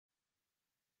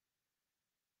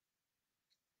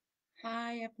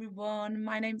Hi everyone,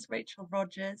 my name's Rachel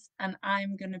Rogers and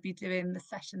I'm going to be doing the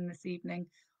session this evening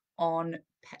on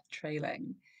pet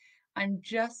trailing. I'm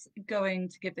just going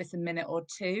to give this a minute or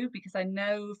two because I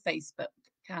know Facebook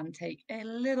can take a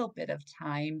little bit of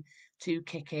time to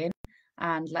kick in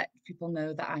and let people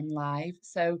know that I'm live.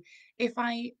 So if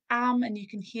I am and you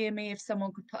can hear me, if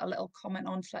someone could put a little comment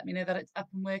on to let me know that it's up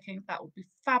and working, that would be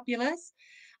fabulous.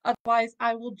 Otherwise,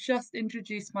 I will just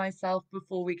introduce myself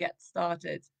before we get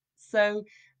started. So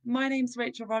my name's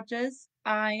Rachel Rogers.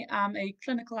 I am a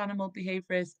clinical animal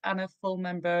behaviourist and a full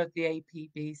member of the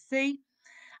APBC.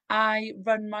 I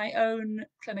run my own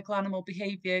clinical animal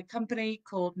behaviour company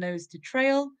called Nose to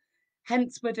Trail.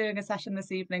 Hence, we're doing a session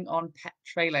this evening on pet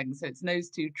trailing. So it's nose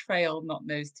to trail, not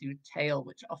nose to tail,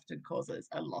 which often causes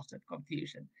a lot of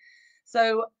confusion.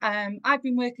 So I've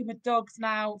been working with dogs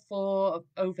now for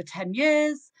over 10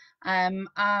 years.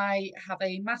 I have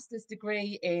a master's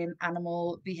degree in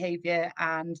animal behaviour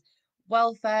and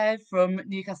welfare from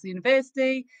Newcastle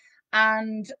University.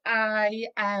 And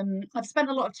I've spent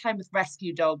a lot of time with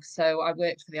rescue dogs. So I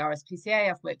worked for the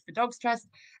RSPCA, I've worked for Dogs Trust,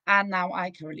 and now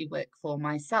I currently work for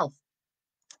myself.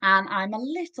 And I'm a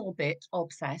little bit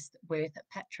obsessed with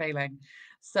pet trailing.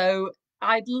 So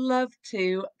I'd love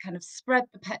to kind of spread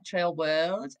the pet trail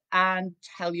world and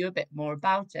tell you a bit more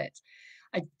about it.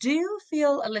 I do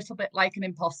feel a little bit like an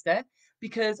imposter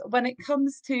because when it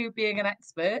comes to being an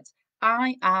expert,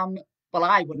 I am, well,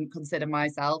 I wouldn't consider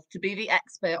myself to be the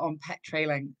expert on pet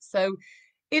trailing. So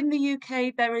in the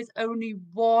UK, there is only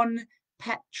one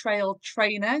pet trail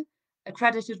trainer,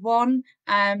 accredited one.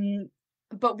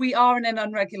 But we are in an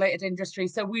unregulated industry,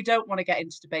 so we don't want to get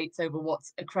into debates over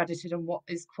what's accredited and what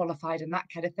is qualified and that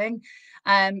kind of thing.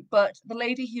 But the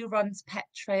lady who runs Pet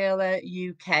Trailer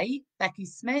UK, Becky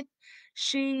Smith,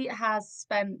 she has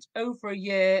spent over a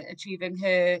year achieving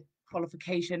her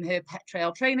qualification, her pet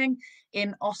trail training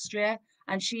in Austria.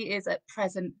 And she is at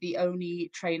present the only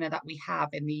trainer that we have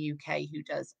in the UK who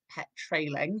does pet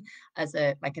trailing as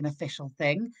a like an official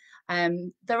thing.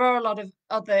 There are a lot of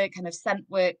other kind of scent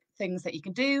work things that you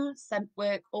can do, scent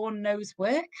work or nose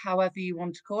work, however you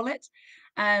want to call it.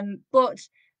 But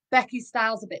Becky's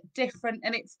style's a bit different,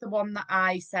 and it's the one that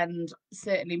I send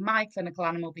certainly my clinical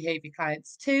animal behaviour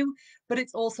clients to, but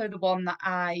it's also the one that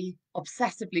I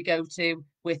obsessively go to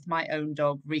with my own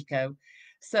dog, Rico.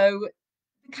 So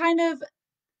kind of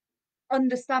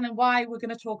understanding why we're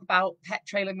going to talk about pet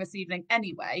trailing this evening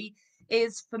anyway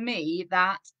is for me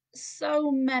that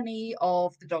so many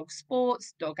of the dog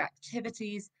sports, dog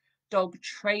activities, dog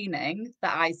training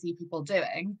that I see people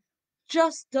doing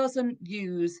just doesn't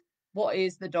use what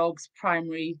is the dog's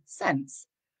primary sense.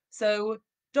 So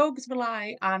dogs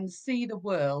rely and see the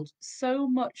world so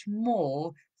much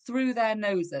more through their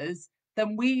noses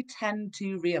than we tend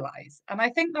to realize. And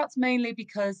I think that's mainly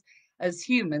because as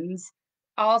humans,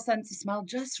 our sense of smell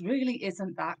just really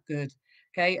isn't that good.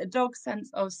 Okay, a dog's sense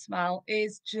of smell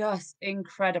is just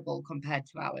incredible compared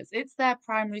to ours. It's their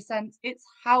primary sense, it's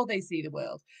how they see the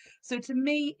world. So, to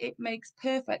me, it makes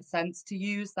perfect sense to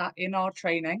use that in our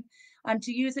training and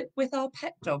to use it with our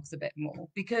pet dogs a bit more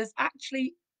because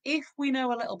actually, if we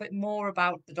know a little bit more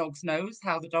about the dog's nose,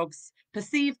 how the dogs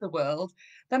perceive the world,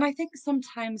 then I think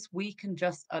sometimes we can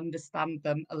just understand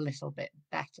them a little bit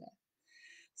better.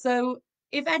 So,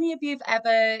 if any of you've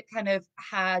ever kind of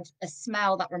had a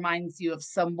smell that reminds you of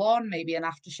someone, maybe an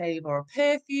aftershave or a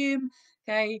perfume,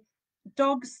 okay,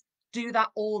 dogs do that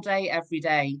all day, every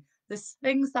day. The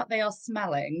things that they are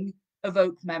smelling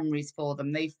evoke memories for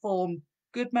them. They form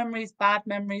good memories, bad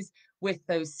memories with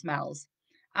those smells.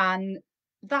 And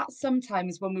that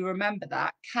sometimes, when we remember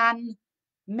that, can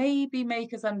maybe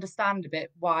make us understand a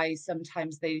bit why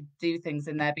sometimes they do things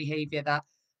in their behavior that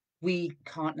we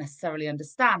can't necessarily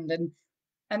understand.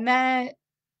 And their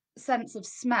sense of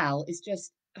smell is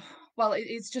just, well,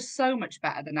 it's just so much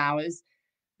better than ours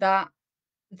that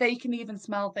they can even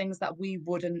smell things that we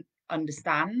wouldn't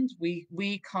understand,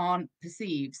 we can't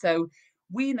perceive. So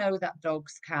we know that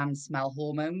dogs can smell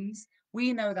hormones,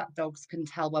 we know that dogs can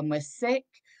tell when we're sick.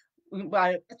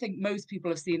 Well, I think most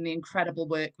people have seen the incredible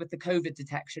work with the COVID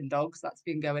detection dogs that's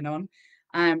been going on.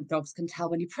 Dogs can tell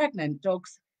when you're pregnant,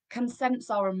 dogs can sense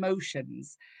our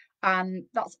emotions, and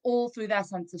that's all through their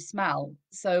sense of smell.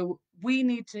 So we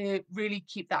need to really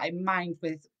keep that in mind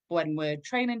with when we're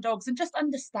training dogs and just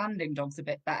understanding dogs a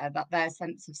bit better, that their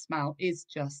sense of smell is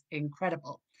just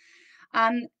incredible.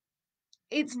 And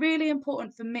it's really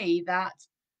important for me that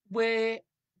we're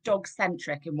dog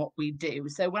centric in what we do.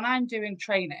 So when I'm doing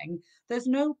training, there's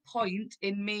no point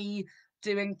in me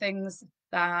doing things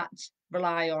that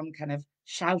rely on kind of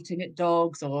shouting at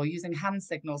dogs or using hand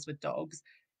signals with dogs.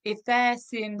 if they're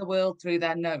seeing the world through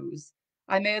their nose,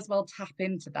 I may as well tap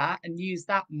into that and use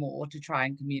that more to try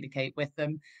and communicate with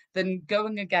them than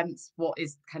going against what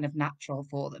is kind of natural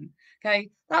for them. Okay.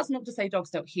 That's not to say dogs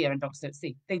don't hear and dogs don't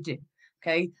see. They do.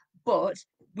 Okay. But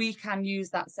we can use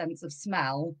that sense of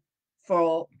smell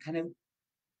for kind of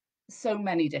so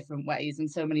many different ways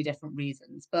and so many different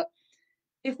reasons. But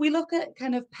if we look at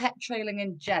kind of pet trailing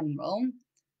in general,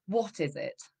 what is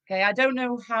it? Okay, I don't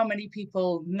know how many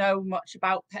people know much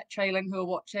about pet trailing who are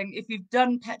watching. If you've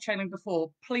done pet trailing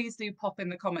before, please do pop in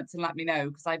the comments and let me know,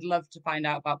 because I'd love to find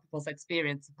out about people's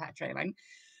experience of pet trailing.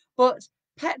 But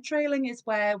pet trailing is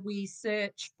where we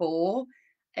search for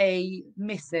a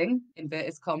missing,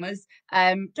 inverted commas,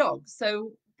 dog.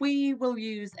 So we will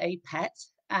use a pet.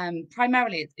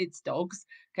 Primarily, it's dogs.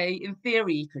 Okay, in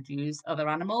theory, you could use other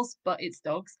animals, but it's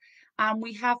dogs. And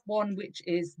we have one which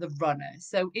is the runner.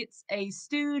 So it's a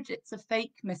stooge, it's a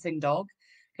fake missing dog,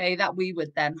 okay, that we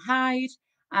would then hide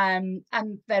and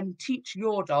then teach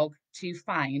your dog to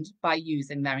find by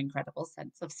using their incredible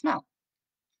sense of smell.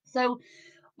 So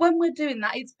when we're doing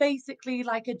that, it's basically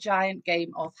like a giant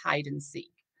game of hide and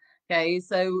seek. Okay,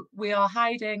 so we are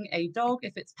hiding a dog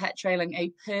if it's pet trailing,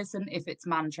 a person if it's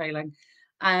man trailing,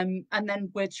 and then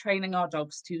we're training our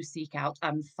dogs to seek out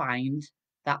and find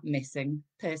that missing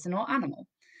person or animal.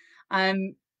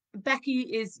 Um, Becky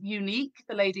is unique,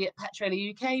 the lady at Pet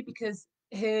Trailer UK, because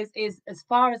hers is, as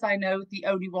far as I know, the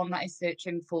only one that is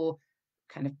searching for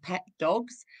kind of pet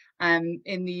dogs in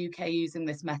the UK using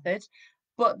this method.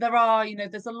 But there are,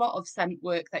 there's a lot of scent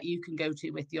work that you can go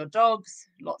to with your dogs,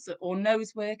 lots of, or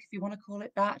nose work, if you want to call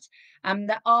it that.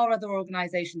 There are other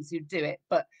organisations who do it,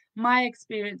 but my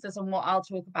experiences and what I'll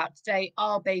talk about today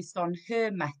are based on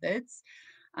her methods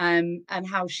and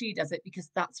how she does it, because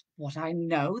that's what I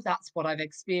know, that's what I've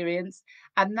experienced,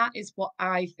 and that is what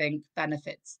I think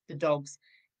benefits the dogs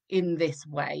in this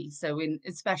way. So, in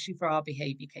especially for our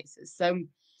behaviour cases. So,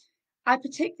 I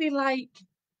particularly like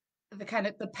the kind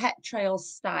of the pet trail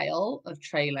style of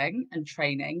trailing and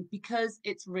training because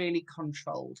it's really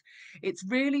controlled. It's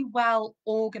really well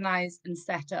organized and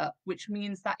set up, which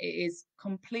means that it is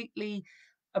completely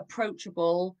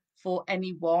approachable for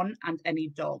anyone and any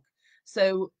dog.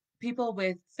 So people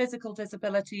with physical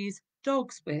disabilities,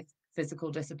 dogs with physical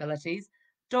disabilities,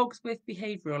 dogs with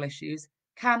behavioral issues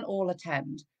can all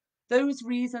attend. Those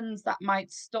reasons that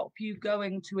might stop you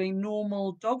going to a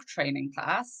normal dog training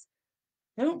class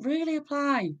don't really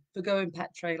apply for going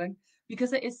pet trailing,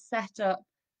 because it is set up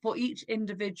for each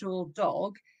individual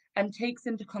dog and takes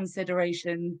into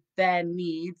consideration their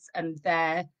needs and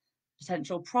their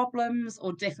potential problems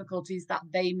or difficulties that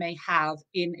they may have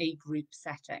in a group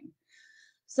setting.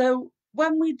 So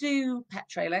when we do pet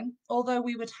trailing, although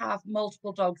we would have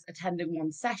multiple dogs attending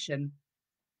one session,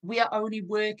 we are only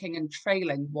working and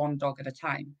trailing one dog at a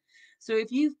time. So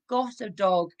if you've got a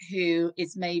dog who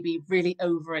is maybe really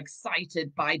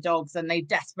overexcited by dogs and they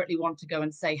desperately want to go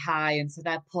and say hi, and so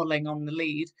they're pulling on the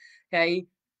lead, okay,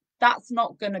 that's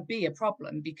not going to be a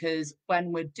problem, because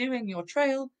when we're doing your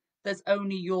trail, there's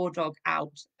only your dog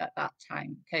out at that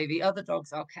time. Okay, the other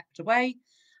dogs are kept away.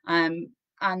 Um,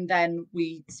 and then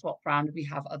we swap around. We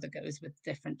have other goes with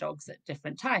different dogs at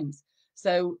different times.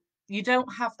 So you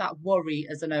don't have that worry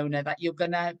as an owner that you're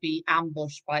going to be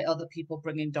ambushed by other people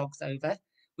bringing dogs over,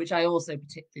 which I also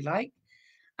particularly like.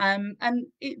 And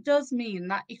it does mean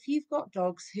that if you've got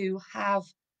dogs who have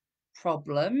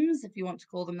problems, if you want to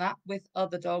call them that, with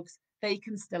other dogs, they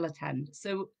can still attend.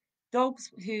 So dogs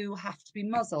who have to be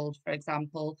muzzled, for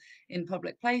example, in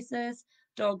public places,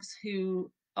 dogs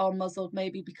who are muzzled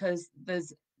maybe because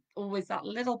there's always that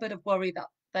little bit of worry that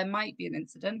there might be an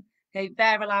incident. Okay,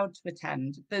 they're allowed to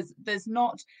attend. There's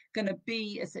not going to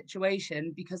be a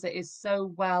situation, because it is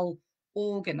so well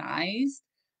organized,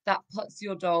 that puts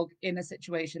your dog in a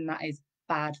situation that is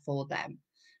bad for them.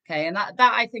 Okay, and that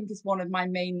I think is one of my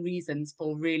main reasons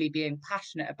for really being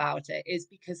passionate about it, is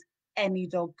because any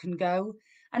dog can go,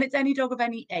 and it's any dog of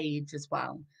any age as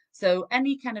well. So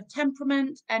any kind of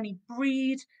temperament, any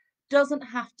breed, doesn't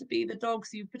have to be the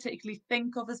dogs you particularly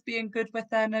think of as being good with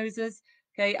their noses.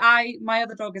 Okay, my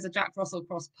other dog is a Jack Russell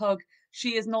Cross Pug.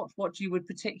 She is not what you would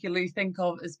particularly think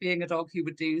of as being a dog who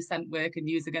would do scent work and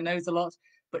using her nose a lot,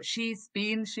 but she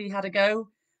had a go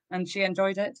and she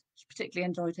enjoyed it. She particularly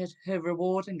enjoyed it, her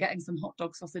reward and getting some hot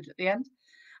dog sausage at the end.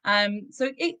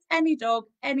 So it's any dog,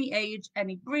 any age,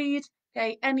 any breed,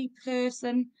 okay, any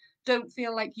person. Don't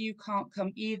feel like you can't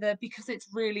come either, because it's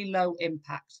really low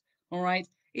impact. All right.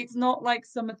 It's not like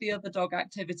some of the other dog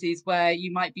activities where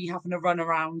you might be having a run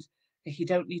around. If you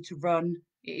don't need to run,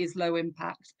 it is low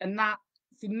impact. And that,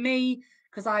 for me,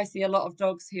 because I see a lot of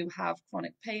dogs who have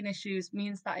chronic pain issues,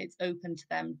 means that it's open to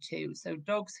them too. So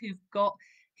dogs who've got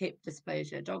hip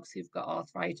dysplasia, dogs who've got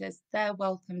arthritis, they're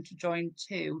welcome to join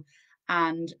too.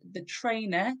 And the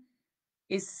trainer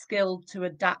is skilled to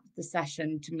adapt the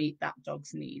session to meet that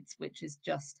dog's needs, which is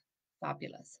just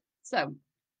fabulous. So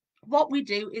what we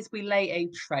do is we lay a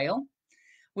trail,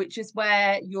 which is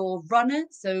where your runner,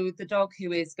 so the dog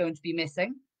who is going to be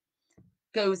missing,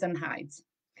 goes and hides.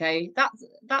 Okay,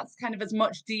 that's kind of as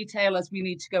much detail as we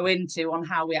need to go into on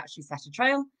how we actually set a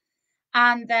trail.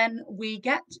 And then we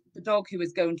get the dog who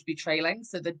is going to be trailing.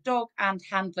 So the dog and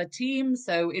handler team.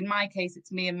 So in my case,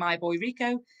 it's me and my boy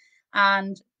Rico.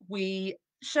 And we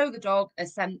show the dog a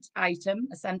scent item,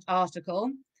 a scent article.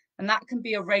 And that can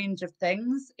be a range of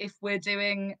things. If we're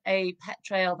doing a pet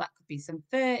trail, that could be some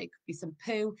fur, it could be some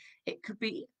poo, it could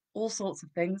be all sorts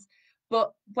of things.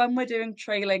 But when we're doing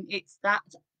trailing, it's that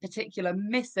particular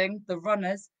missing, the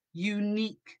runner's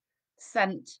unique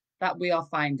scent that we are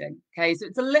finding. Okay, so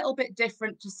it's a little bit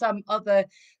different to some other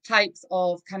types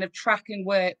of kind of tracking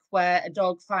work where a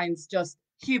dog finds just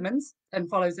humans and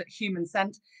follows a human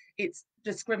scent. It's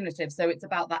discriminative, so it's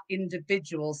about that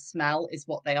individual smell is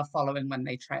what they are following when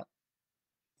they trail.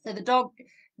 So the dog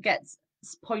gets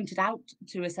pointed out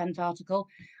to a scent article,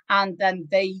 and then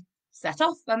they set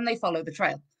off and they follow the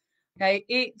trail. Okay,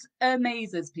 it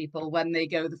amazes people when they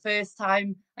go the first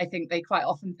time. I think they quite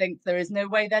often think there is no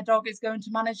way their dog is going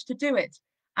to manage to do it,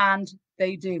 and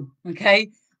they do. Okay,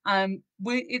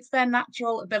 it's their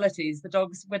natural abilities. The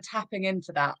dogs, we're tapping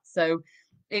into that, so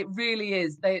it really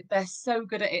is. They're so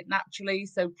good at it naturally.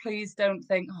 So please don't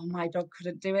think, oh, my dog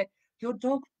couldn't do it. Your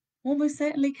dog almost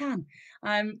certainly can.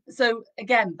 So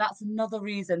again, that's another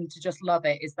reason to just love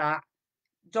it, is that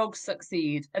dogs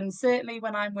succeed. And certainly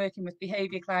when I'm working with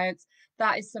behavior clients,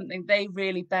 that is something they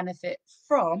really benefit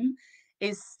from,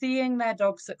 is seeing their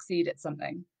dog succeed at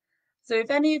something. So if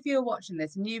any of you are watching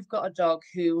this and you've got a dog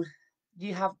who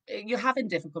you're having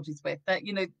difficulties with, that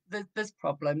there's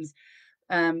problems,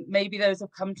 maybe those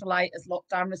have come to light as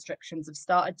lockdown restrictions have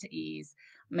started to ease.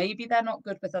 Maybe they're not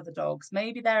good with other dogs,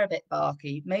 maybe they're a bit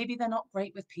barky, maybe they're not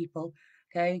great with people.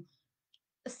 Okay,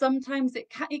 sometimes it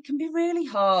can be really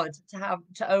hard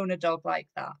to own a dog like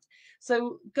that.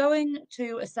 So going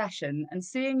to a session and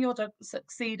seeing your dog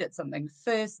succeed at something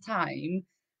first time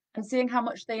and seeing how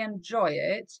much they enjoy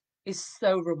it is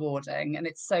so rewarding, and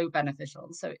it's so beneficial.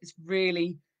 So it's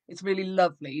really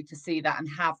lovely to see that and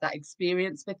have that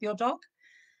experience with your dog.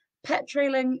 Pet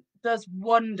trailing does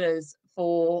wonders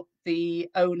for the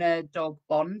owner dog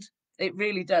bond. It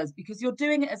really does, because you're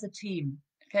doing it as a team.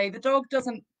 Okay, the dog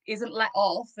isn't let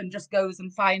off and just goes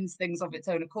and finds things of its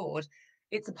own accord.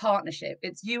 It's a partnership.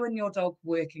 It's you and your dog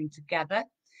working together.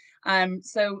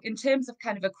 So in terms of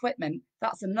kind of equipment,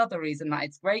 that's another reason that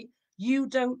it's great. You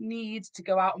don't need to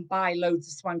go out and buy loads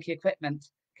of swanky equipment.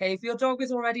 Okay, if your dog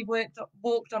has already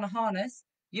walked on a harness,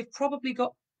 you've probably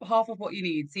got half of what you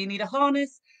need. So you need a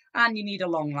harness and you need a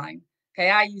long line. Okay,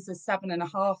 I use a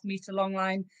 7.5 meter long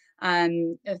line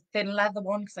and a thin leather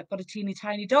one because I've got a teeny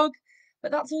tiny dog,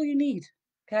 but that's all you need.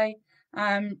 Okay,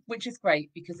 which is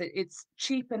great because it's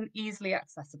cheap and easily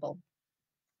accessible.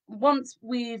 Once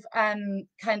we've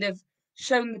kind of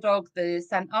shown the dog the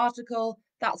scent article,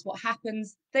 that's what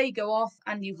happens. They go off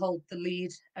and you hold the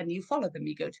lead and you follow them.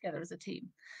 You go together as a team.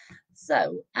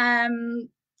 So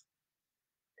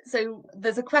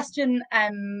there's a question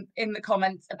in the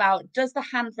comments about, does the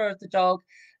handler of the dog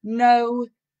know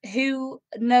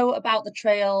about the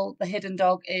trail the hidden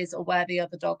dog is, or where the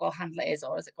other dog or handler is,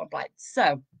 or has it gone blind?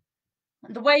 So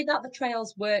the way that the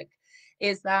trails work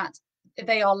is that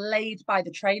they are laid by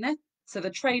the trainer. So the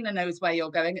trainer knows where you're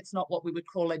going. It's not what we would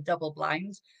call a double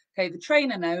blind. Okay, the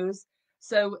trainer knows.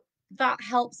 So that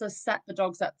helps us set the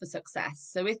dogs up for success.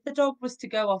 So if the dog was to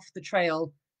go off the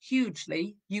trail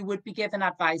hugely, you would be given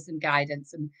advice and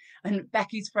guidance. And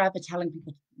Becky's forever telling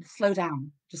people, slow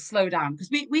down, just slow down, because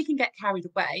we can get carried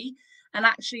away. And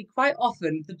actually, quite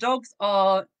often, the dogs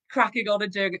are cracking on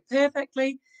and doing it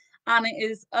perfectly. And it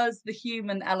is us, the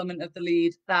human element of the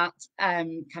lead, that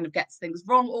kind of gets things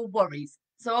wrong or worries.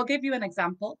 So I'll give you an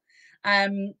example.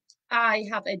 Um, I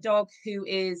have a dog who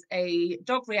is a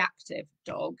dog reactive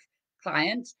dog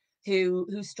client who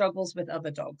struggles with other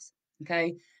dogs.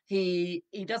 Okay, he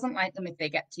doesn't like them if they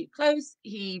get too close.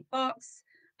 He barks.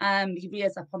 He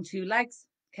rears up on two legs.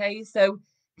 Okay, so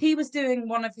he was doing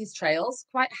one of his trails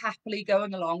quite happily,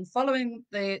 going along, following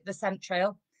the scent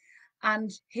trail,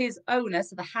 and his owner,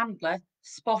 so the handler,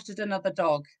 spotted another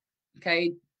dog.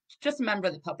 Okay, just a member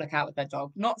of the public out with their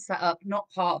dog, not set up, not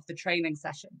part of the training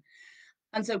session.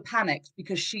 And so panicked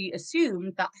because she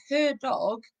assumed that her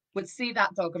dog would see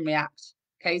that dog and react.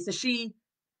 Okay, so she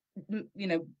you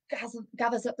know,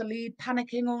 gathers up the lead,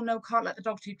 panicking, oh no, can't let the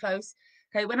dog too close.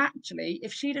 Okay, when actually,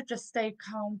 if she'd have just stayed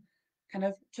calm, kind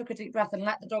of took a deep breath and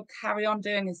let the dog carry on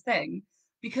doing his thing,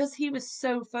 because he was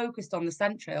so focused on the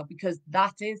scent trail, because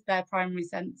that is their primary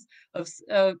sense of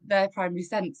their primary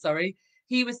sense, sorry,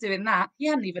 he was doing that. He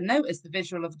hadn't even noticed the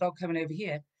visual of the dog coming over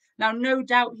here. Now, no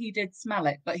doubt he did smell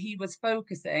it, but he was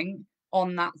focusing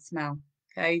on that smell.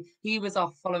 Okay, he was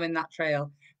off following that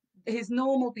trail. His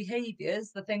normal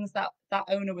behaviors, the things that that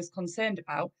owner was concerned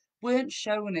about, weren't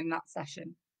shown in that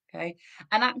session. Okay.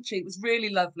 And actually, it was really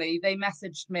lovely. They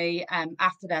messaged me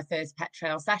after their first pet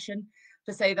trail session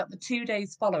to say that the 2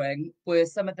 days following were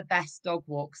some of the best dog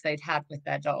walks they'd had with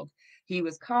their dog. He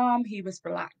was calm, he was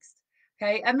relaxed.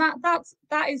 Okay. And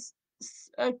that is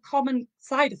a common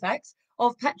side effect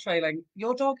of pet trailing.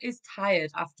 Your dog is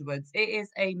tired afterwards. It is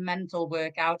a mental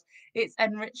workout. It's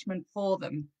enrichment for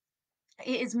them.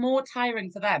 It is more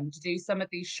tiring for them to do some of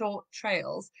these short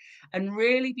trails and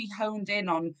really be honed in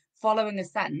on following a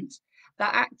scent,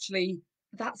 that actually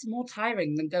that's more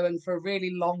tiring than going for a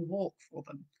really long walk for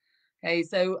them. Okay,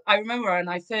 so I remember when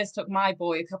I first took my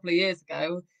boy a couple of years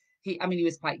ago, I mean, he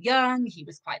was quite young, he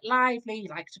was quite lively, he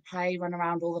liked to play, run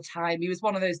around all the time. He was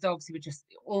one of those dogs who would just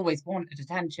always wanted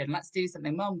attention. Let's do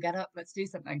something, Mum, get up, let's do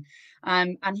something.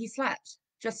 And he slept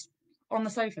just on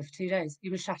the sofa for 2 days. He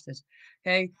was shattered.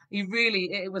 Okay, he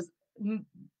really, it was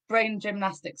brain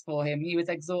gymnastics for him. He was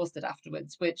exhausted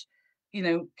afterwards, which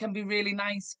can be really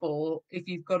nice for if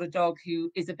you've got a dog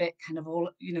who is a bit kind of all,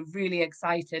 really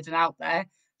excited and out there,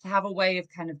 to have a way of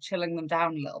kind of chilling them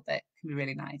down a little bit can be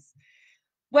really nice.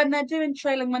 When they're doing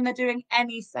trailing, when they're doing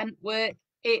any scent work,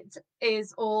 it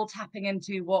is all tapping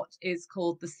into what is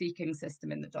called the seeking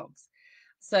system in the dogs.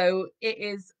 So it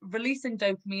is releasing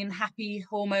dopamine, happy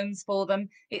hormones for them.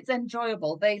 It's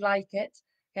enjoyable. They like it.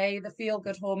 Okay. The feel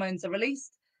good hormones are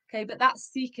released. Okay. But that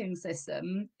seeking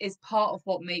system is part of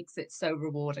what makes it so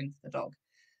rewarding for the dog.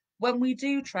 When we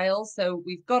do trails, so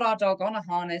we've got our dog on a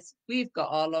harness, we've got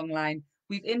our long line,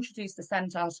 we've introduced a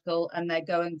scent article, and they're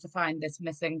going to find this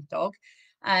missing dog.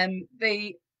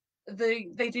 They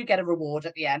they do get a reward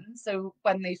at the end. So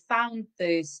when they found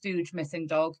the stooge missing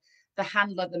dog, the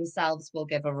handler themselves will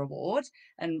give a reward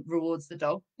and rewards the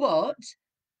dog. But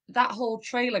that whole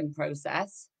trailing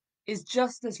process is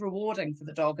just as rewarding for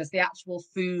the dog as the actual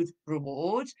food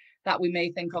reward that we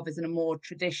may think of as in a more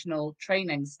traditional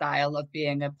training style of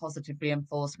being a positive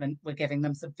reinforcement. We're giving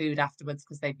them some food afterwards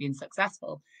because they've been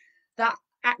successful. That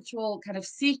actual kind of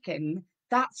seeking,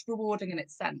 that's rewarding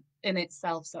in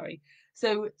itself, sorry.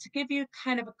 So to give you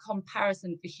kind of a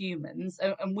comparison for humans,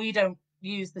 and we don't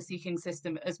use the seeking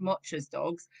system as much as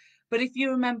dogs, but if you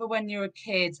remember when you're a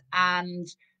kid and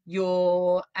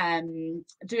you're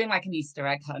doing like an Easter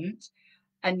egg hunt,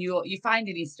 and you find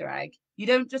an Easter egg, you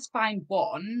don't just find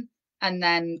one and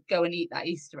then go and eat that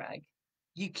Easter egg.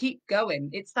 You keep going.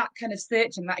 It's that kind of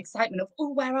searching, that excitement of,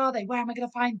 oh, where are they? Where am I going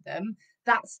to find them?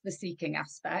 That's the seeking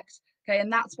aspect. Okay.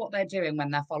 And that's what they're doing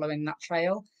when they're following that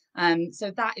trail.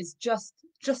 So that is just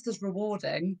as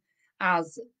rewarding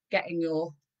as getting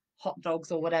your hot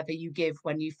dogs or whatever you give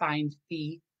when you find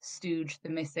the stooge, the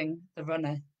missing, the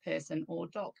runner person or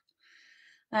dog.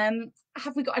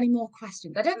 Have we got any more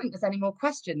questions? I don't think there's any more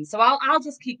questions, so I'll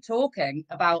just keep talking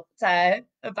about pet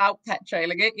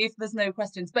trailing if there's no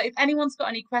questions. But if anyone's got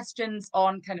any questions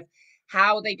on kind of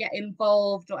how they get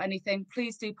involved or anything,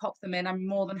 please do pop them in. I'm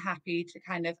more than happy to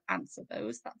kind of answer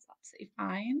those. That's absolutely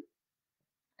fine.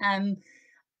 Um,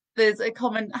 there's a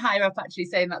comment higher up actually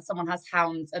saying that someone has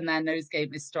hounds and their nose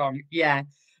game is strong. Yeah.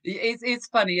 It's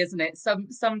funny, isn't it?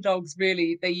 Some dogs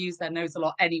really, they use their nose a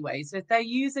lot anyway. So if they're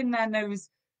using their nose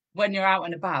when you're out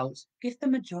and about, give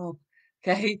them a job.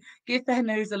 Okay. Give their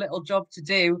nose a little job to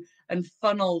do and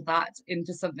funnel that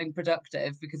into something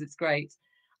productive because it's great.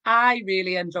 I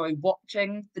really enjoy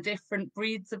watching the different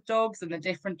breeds of dogs and the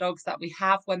different dogs that we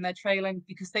have when they're trailing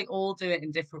because they all do it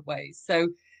in different ways. So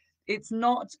it's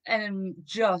not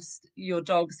just your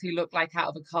dogs who look like out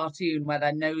of a cartoon where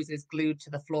their nose is glued to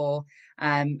the floor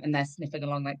and they're sniffing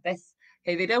along like this.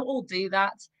 Okay, they don't all do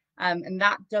that. And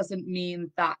that doesn't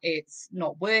mean that it's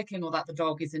not working or that the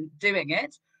dog isn't doing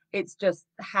it. It's just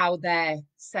how they're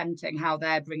scenting, how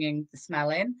they're bringing the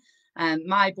smell in. And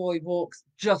my boy walks,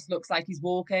 just looks like he's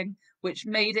walking, which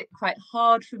made it quite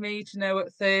hard for me to know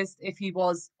at first if he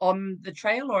was on the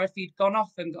trail or if he'd gone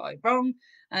off and got it wrong,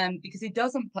 because he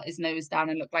doesn't put his nose down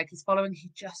and look like he's following,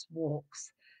 he just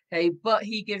walks. Okay, but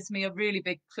he gives me a really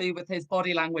big clue with his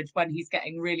body language when he's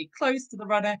getting really close to the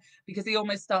runner because he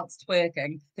almost starts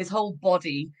twerking. His whole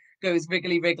body goes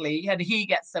wriggly wriggly and he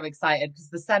gets so excited because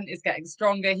the scent is getting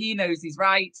stronger. He knows he's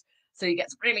right. So he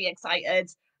gets really excited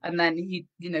and then he,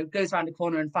 goes around a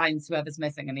corner and finds whoever's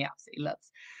missing, and he absolutely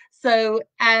loves. So,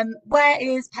 where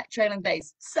is pet trailing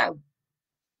based? So,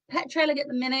 pet trailing at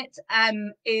the minute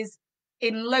is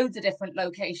in loads of different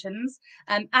locations.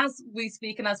 As we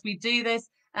speak and as we do this,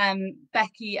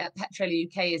 Becky at Pet Trailer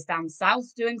UK is down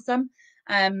south doing some.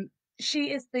 Um,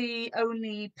 she is the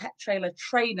only pet trailer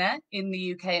trainer in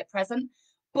the UK at present,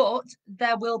 but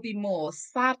there will be more.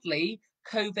 Sadly,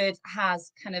 COVID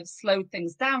has kind of slowed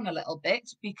things down a little bit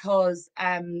because,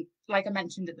 like I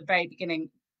mentioned at the very beginning,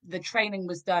 the training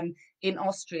was done in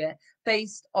Austria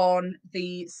based on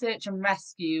the search and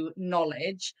rescue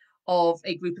knowledge of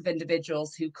a group of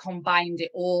individuals who combined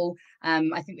it all.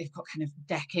 I think they've got kind of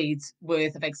decades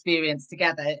worth of experience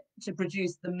together to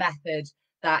produce the method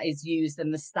that is used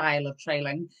and the style of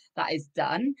trailing that is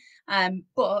done.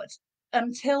 But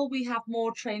until we have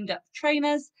more trained up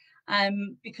trainers,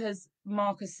 because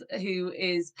Marcus, who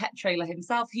is pet trailer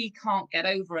himself, he can't get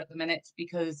over at the minute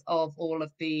because of all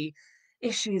of the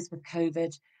issues with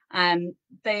COVID.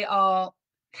 They are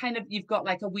kind of, you've got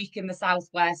like a week in the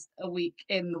southwest, a week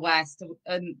in the west,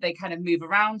 and they kind of move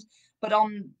around. But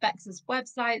on Bex's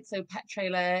website, so Pet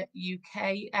Trailer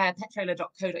UK,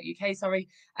 pettrailer.co.uk, sorry,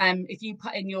 if you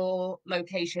put in your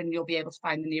location, you'll be able to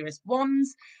find the nearest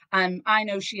ones. I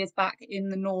know she is back in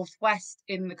the northwest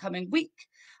in the coming week.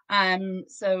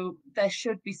 So there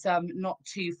should be some not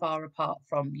too far apart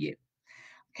from you.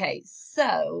 Okay,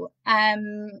 so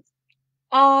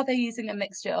are they using a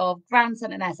mixture of ground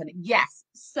scent and air scent? Yes.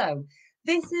 So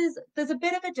there's a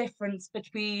bit of a difference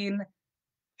between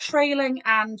trailing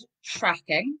and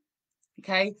tracking.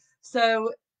 Okay.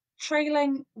 So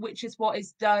trailing, which is what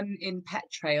is done in pet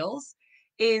trails,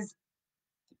 is,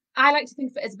 I like to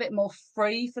think of it as a bit more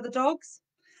free for the dogs.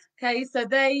 Okay. So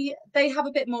they have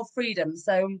a bit more freedom.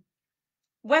 So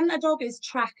when a dog is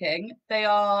tracking, they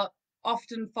are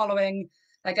often following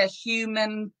like a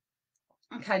human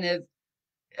kind of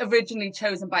originally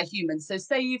chosen by humans. So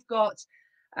say you've got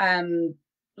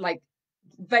like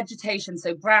vegetation,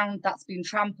 so ground that's been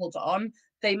trampled on,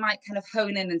 they might kind of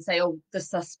hone in and say, oh, the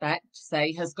suspect,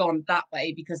 say, has gone that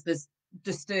way because there's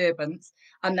disturbance,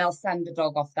 and they'll send the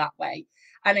dog off that way.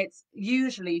 And it's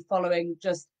usually following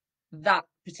just that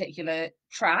particular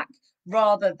track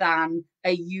rather than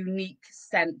a unique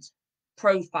scent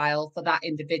profile for that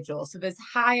individual. So there's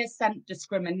higher scent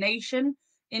discrimination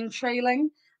in trailing.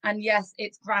 And yes,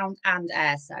 it's ground and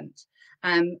air scent.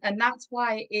 And that's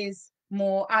why it is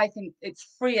more, I think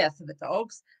it's freer for the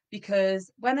dogs,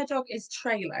 because when a dog is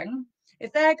trailing,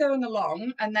 if they're going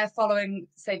along and they're following,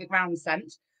 say, the ground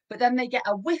scent, but then they get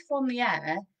a whiff on the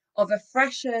air of a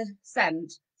fresher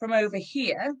scent from over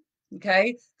here,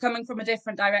 okay, coming from a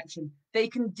different direction, they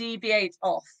can deviate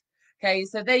off. Okay,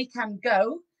 so they can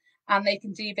go and they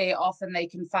can deviate off and they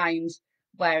can find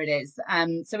where it is.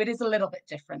 So it is a little bit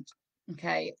different.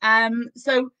 Okay.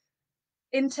 So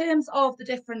in terms of the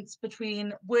difference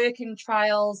between working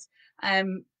trials,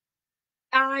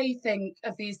 I think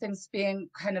of these things being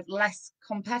kind of less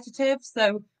competitive.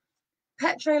 So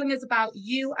pet trailing is about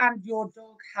you and your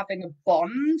dog having a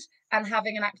bond and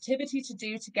having an activity to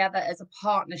do together as a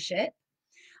partnership.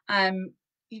 Um,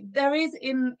 there is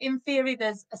in theory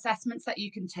there's assessments that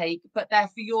you can take, but they're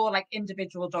for your like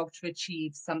individual dog to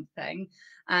achieve something.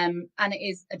 And it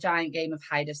is a giant game of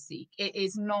hide and seek. It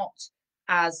is not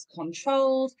as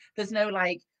controlled. There's no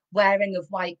like wearing of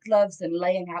white gloves and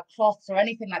laying out cloths or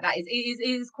anything like that. It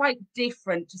is quite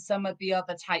different to some of the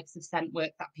other types of scent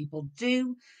work that people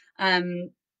do.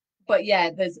 But yeah,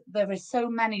 there is so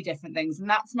many different things, and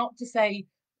that's not to say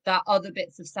that other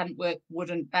bits of scent work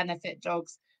wouldn't benefit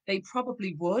dogs. They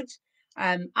probably would.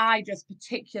 I just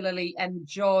particularly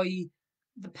enjoy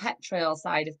the pet trail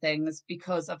side of things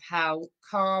because of how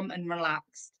calm and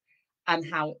relaxed and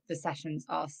how the sessions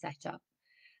are set up.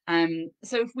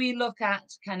 So if we look at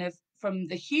kind of from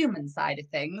the human side of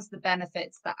things, the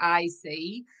benefits that I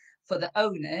see for the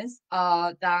owners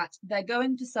are that they're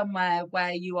going to somewhere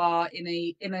where you are in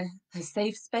a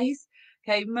safe space.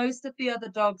 Okay, most of the other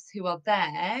dogs who are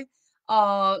there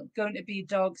are going to be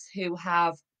dogs who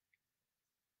have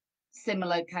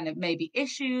similar kind of maybe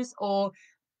issues, or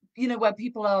where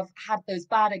people have had those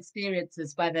bad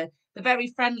experiences where the very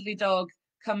friendly dog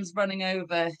comes running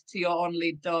over to your on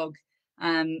lead dog,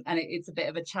 and it's a bit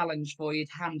of a challenge for you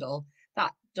to handle.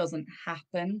 That doesn't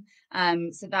happen.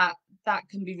 So that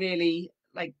can be really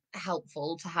like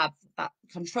helpful to have that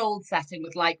controlled setting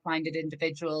with like-minded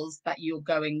individuals that you're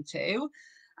going to.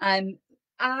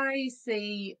 I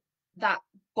see that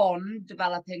bond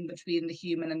developing between the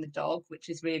human and the dog, which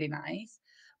is really nice.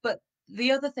 But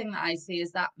the other thing that I see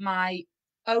is that my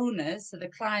owners, so the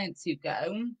clients who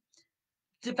go,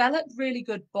 develop really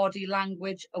good body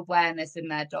language awareness in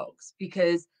their dogs,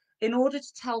 because in order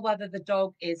to tell whether the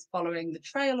dog is following the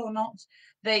trail or not,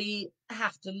 they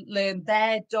have to learn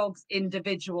their dog's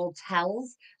individual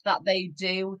tells that they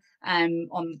do on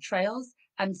the trails.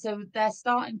 And so they're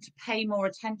starting to pay more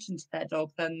attention to their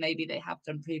dog than maybe they have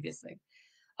done previously.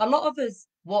 A lot of us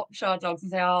watch our dogs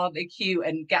and say, oh, they're cute,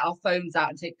 and get our phones out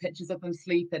and take pictures of them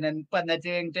sleeping and when they're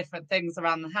doing different things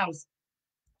around the house.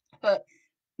 But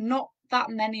not that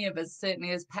many of us,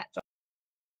 certainly as pet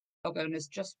dog owners,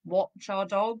 just watch our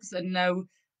dogs and know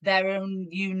their own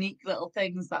unique little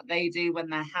things that they do when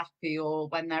they're happy or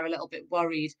when they're a little bit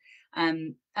worried.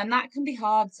 And that can be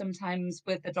hard sometimes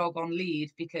with the dog on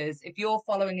lead, because if you're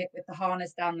following it with the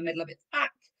harness down the middle of its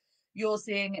back, you're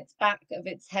seeing its back of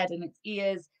its head and its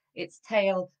ears, its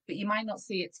tail, but you might not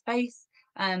see its face.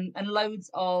 And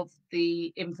loads of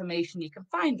the information you can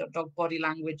find on dog body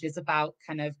language is about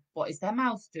kind of what is their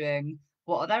mouth doing,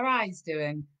 what are their eyes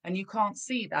doing, and you can't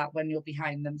see that when you're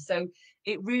behind them. So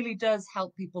it really does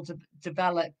help people to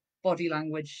develop body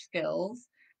language skills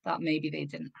that maybe they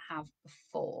didn't have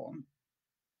before.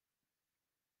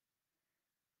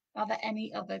 Are there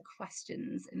any other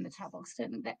questions in the chat box? I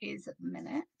don't think there is at the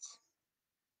minute.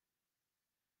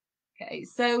 Okay,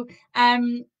 so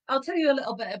I'll tell you a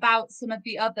little bit about some of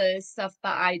the other stuff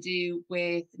that I do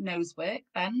with nosework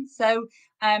then. So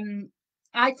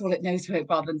I call it nosework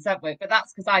rather than scent work, but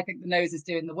that's because I think the nose is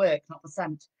doing the work, not the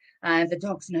scent. The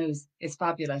dog's nose is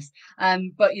fabulous.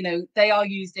 But you know, they are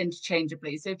used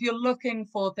interchangeably. So if you're looking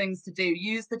for things to do,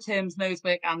 use the terms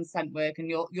nosework and scent work, and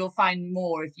you'll find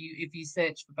more if you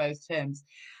search for both terms.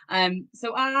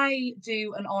 So I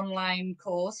do an online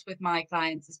course with my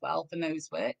clients as well for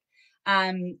nosework.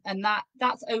 And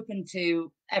that's open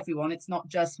to everyone. It's not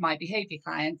just my behavior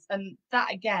clients. And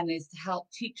that again is to help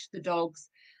teach the dogs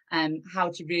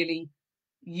how to really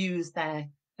use their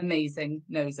amazing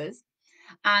noses.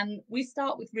 And we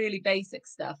start with really basic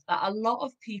stuff that a lot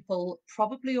of people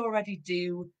probably already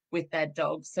do with their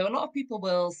dogs. So a lot of people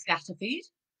will scatter feed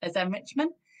as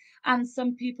enrichment, and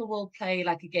some people will play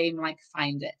like a game like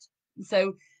Find It.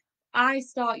 So I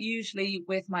start usually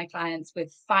with my clients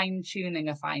with fine tuning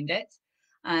a Find It,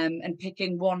 and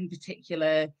picking one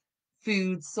particular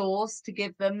food source to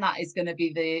give them that is going to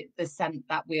be the scent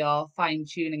that we are fine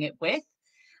tuning it with.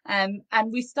 And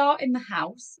we start in the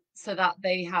house so that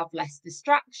they have less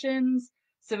distractions.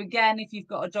 So again, if you've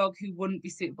got a dog who wouldn't be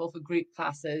suitable for group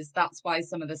classes, that's why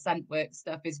some of the scent work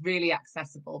stuff is really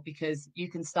accessible, because you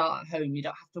can start at home. You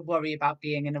don't have to worry about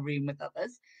being in a room with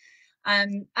others.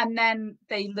 And then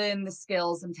they learn the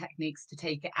skills and techniques to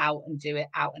take it out and do it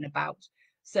out and about.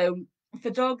 So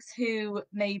for dogs who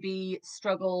maybe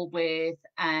struggle with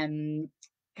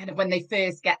kind of when they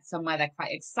first get somewhere, they're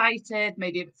quite excited,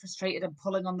 maybe a bit frustrated and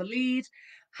pulling on the lead,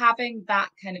 having that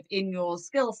kind of in your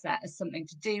skill set as something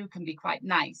to do can be quite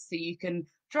nice. So you can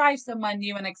drive somewhere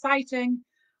new and exciting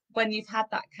when you've had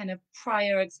that kind of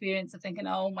prior experience of thinking,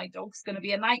 oh, my dog's going to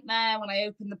be a nightmare when I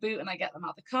open the boot and I get them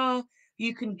out of the car.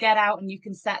 You can get out and you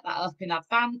can set that up in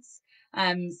advance.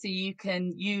 So you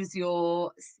can use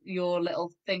your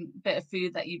little bit of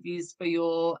food that you've used for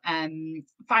your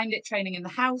Find It training in the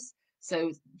house.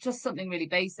 So just something really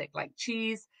basic like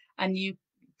cheese, and you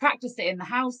practice it in the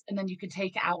house, and then you could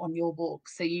take it out on your walk.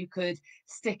 So you could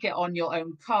stick it on your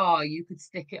own car, you could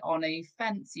stick it on a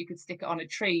fence, you could stick it on a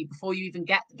tree before you even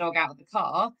get the dog out of the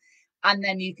car. And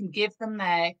then you can give them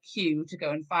their cue to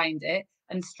go and find it.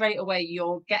 And straight away,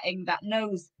 you're getting that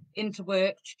nose into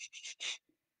work.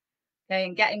 Okay,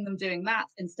 and getting them doing that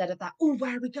instead of that, oh,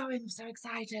 where are we going? I'm so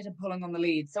excited, and pulling on the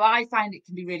lead. So I find it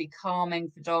can be really calming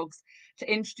for dogs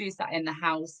to introduce that in the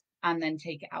house and then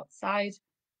take it outside.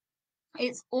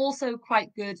 It's also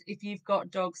quite good if you've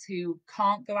got dogs who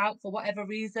can't go out for whatever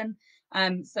reason.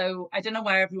 So I don't know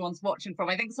where everyone's watching from.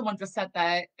 I think someone just said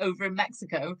they're over in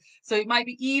Mexico. So it might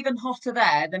be even hotter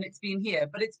there than it's been here,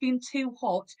 but it's been too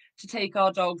hot to take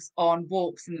our dogs on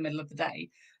walks in the middle of the day.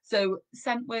 So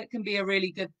scent work can be a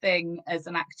really good thing as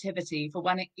an activity for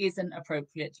when it isn't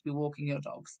appropriate to be walking your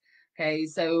dogs. Okay,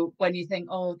 so when you think,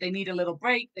 oh, they need a little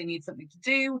break, they need something to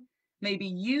do, maybe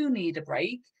you need a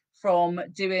break from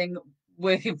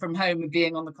working from home and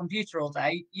being on the computer all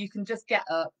day, you can just get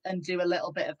up and do a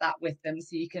little bit of that with them.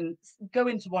 So you can go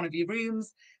into one of your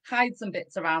rooms, hide some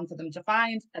bits around for them to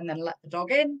find, and then let the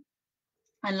dog in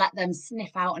and let them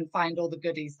sniff out and find all the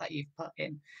goodies that you've put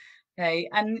in. Okay.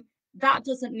 And that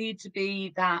doesn't need to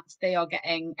be that they are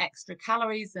getting extra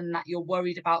calories and that you're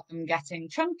worried about them getting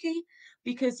chunky,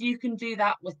 because you can do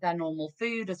that with their normal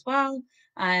food as well.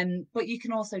 But you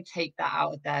can also take that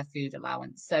out of their food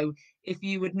allowance. So if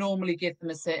you would normally give them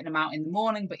a certain amount in the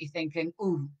morning, but you're thinking,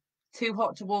 oh, too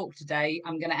hot to walk today,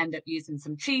 I'm going to end up using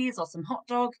some cheese or some hot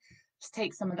dog, just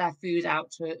take some of their food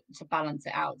out to balance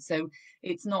it out. So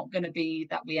it's not going to be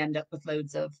that we end up with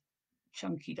loads of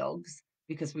chunky dogs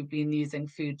because we've been using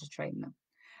food to train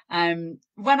them.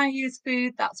 When I use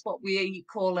food, that's what we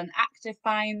call an active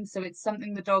find. So it's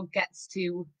something the dog gets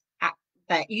to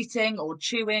they're eating or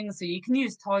chewing. So you can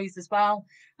use toys as well.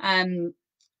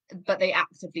 But they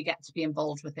actively get to be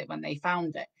involved with it when they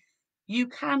found it. You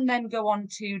can then go on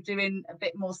to doing a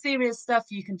bit more serious stuff.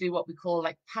 You can do what we call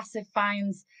like passive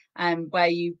finds, where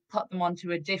you put them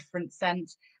onto a different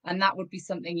scent, and that would be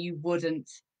something you wouldn't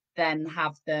then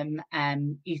have them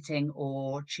eating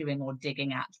or chewing or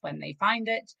digging at when they find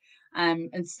it.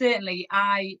 And certainly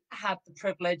I had the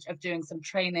privilege of doing some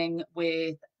training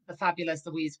with the fabulous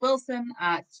Louise Wilson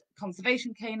at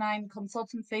Conservation Canine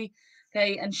Consultancy.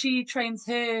 Okay, and she trains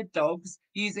her dogs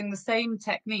using the same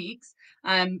techniques,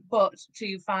 but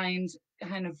to find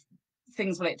kind of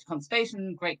things related to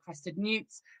conservation, great crested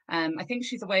newts. I think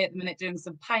she's away at the minute doing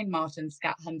some pine marten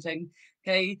scat hunting.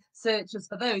 Okay, searches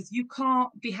for those. You can't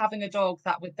be having a dog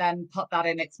that would then put that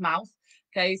in its mouth.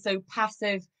 Okay, so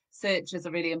passive searches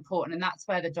are really important, and that's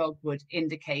where the dog would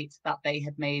indicate that they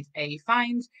had made a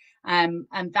find. And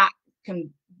that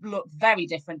can look very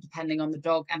different depending on the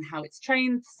dog and how it's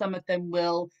trained. Some of them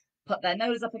will put their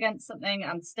nose up against something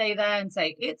and stay there and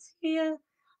say, it's here.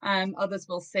 Others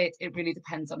will sit. It really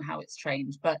depends on how it's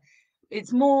trained. But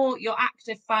it's more your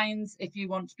active finds if you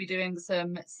want to be doing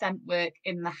some scent work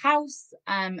in the house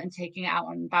and taking it out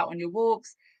and about on your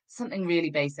walks. Something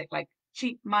really basic like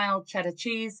cheap, mild cheddar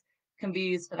cheese can be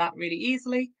used for that really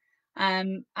easily.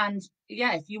 And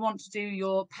yeah, if you want to do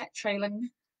your pet trailing,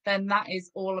 then that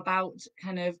is all about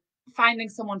kind of finding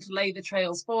someone to lay the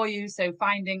trails for you. So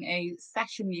finding a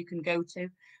session you can go to,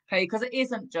 okay, because it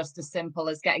isn't just as simple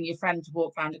as getting your friend to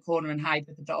walk around a corner and hide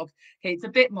with the dog. Okay, it's a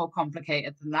bit more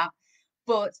complicated than that.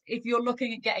 But if you're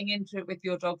looking at getting into it with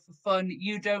your dog for fun,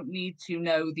 you don't need to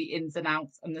know the ins and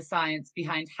outs and the science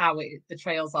behind how the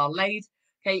trails are laid.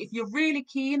 Okay, if you're really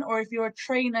keen, or if you're a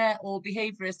trainer or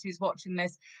behaviorist who's watching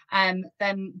this,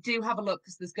 then do have a look,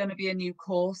 because there's going to be a new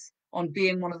course on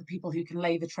being one of the people who can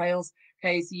lay the trails.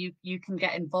 Okay, so you can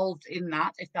get involved in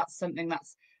that if that's something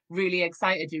that's really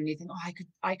excited you and you think, oh,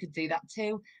 I could do that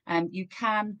too. And you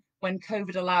can, when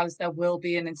COVID allows, there will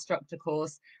be an instructor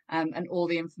course, and all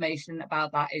the information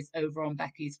about that is over on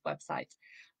Becky's website.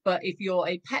 But if you're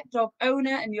a pet dog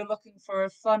owner and you're looking for a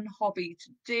fun hobby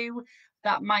to do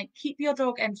that might keep your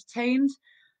dog entertained,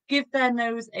 give their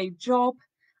nose a job,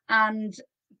 and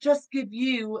just give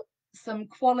you some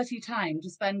quality time to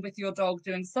spend with your dog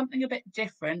doing something a bit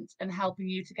different and helping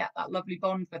you to get that lovely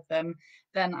bond with them,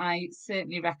 then I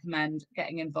certainly recommend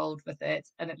getting involved with it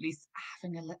and at least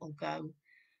having a little go.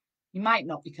 You might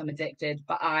not become addicted,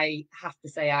 but I have to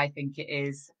say, I think it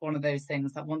is one of those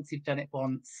things that once you've done it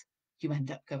once, you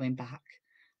end up going back.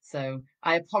 So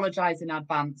I apologize in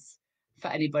advance for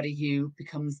anybody who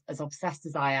becomes as obsessed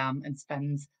as I am and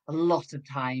spends a lot of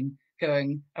time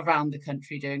going around the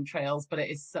country doing trails, but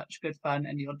it is such good fun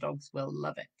and your dogs will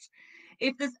love it.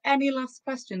 If there's any last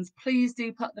questions, please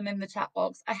do put them in the chat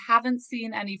box. I haven't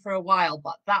seen any for a while,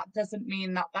 but that doesn't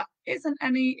mean that that isn't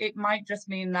any. It might just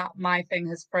mean that my thing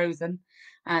has frozen,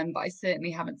 but I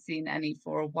certainly haven't seen any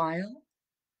for a while.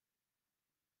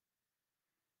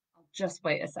 I'll just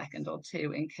wait a second or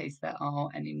two in case there are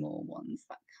any more ones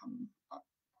that come up.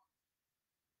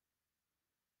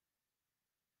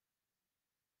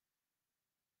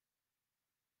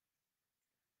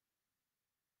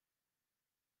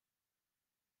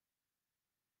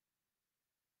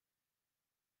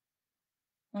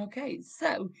 Okay,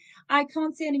 so I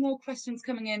can't see any more questions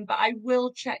coming in, but I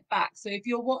will check back. So if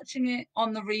you're watching it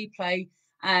on the replay,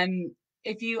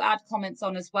 if you add comments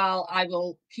on as well, I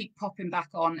will keep popping back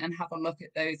on and have a look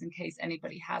at those in case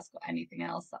anybody has got anything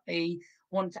else that they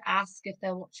want to ask if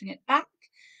they're watching it back.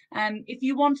 If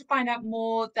you want to find out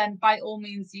more, then by all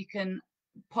means, you can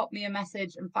pop me a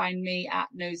message and find me at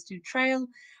Nose2Trail,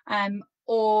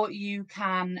 or you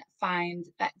can find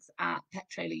Bex at Pet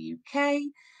Trailer UK.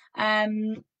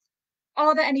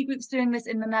 Are there any groups doing this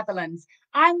in the Netherlands?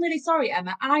 I'm really sorry,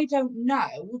 Emma. I don't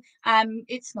know.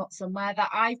 It's not somewhere that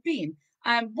I've been.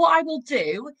 What I will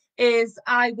do is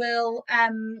I will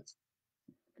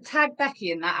tag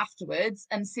Becky in that afterwards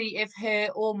and see if her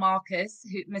or Marcus,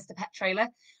 Mr. Pet Trailer,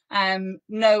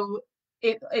 know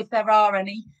if there are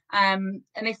any. And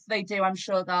if they do, I'm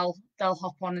sure they'll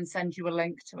hop on and send you a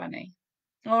link to any.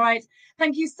 All right.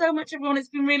 Thank you so much, everyone. It's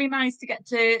been really nice to get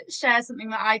to share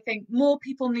something that I think more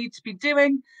people need to be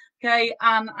doing. Okay.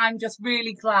 And I'm just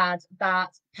really glad that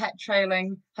pet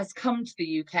trailing has come to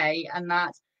the UK and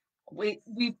that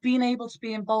we've been able to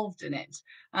be involved in it,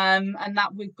 and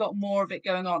that we've got more of it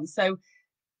going on. So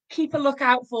keep a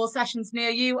lookout for sessions near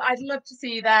you. I'd love to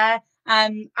see you there.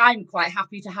 I'm quite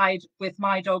happy to hide with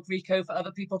my dog Rico for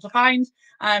other people to find.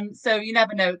 So you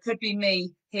never know, it could be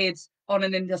me hid on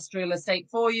an industrial estate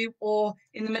for you, or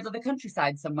in the middle of the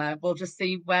countryside somewhere. We'll just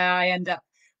see where I end up.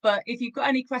 But if you've got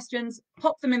any questions,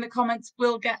 pop them in the comments.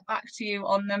 We'll get back to you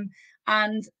on them.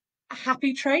 And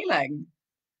happy trailing.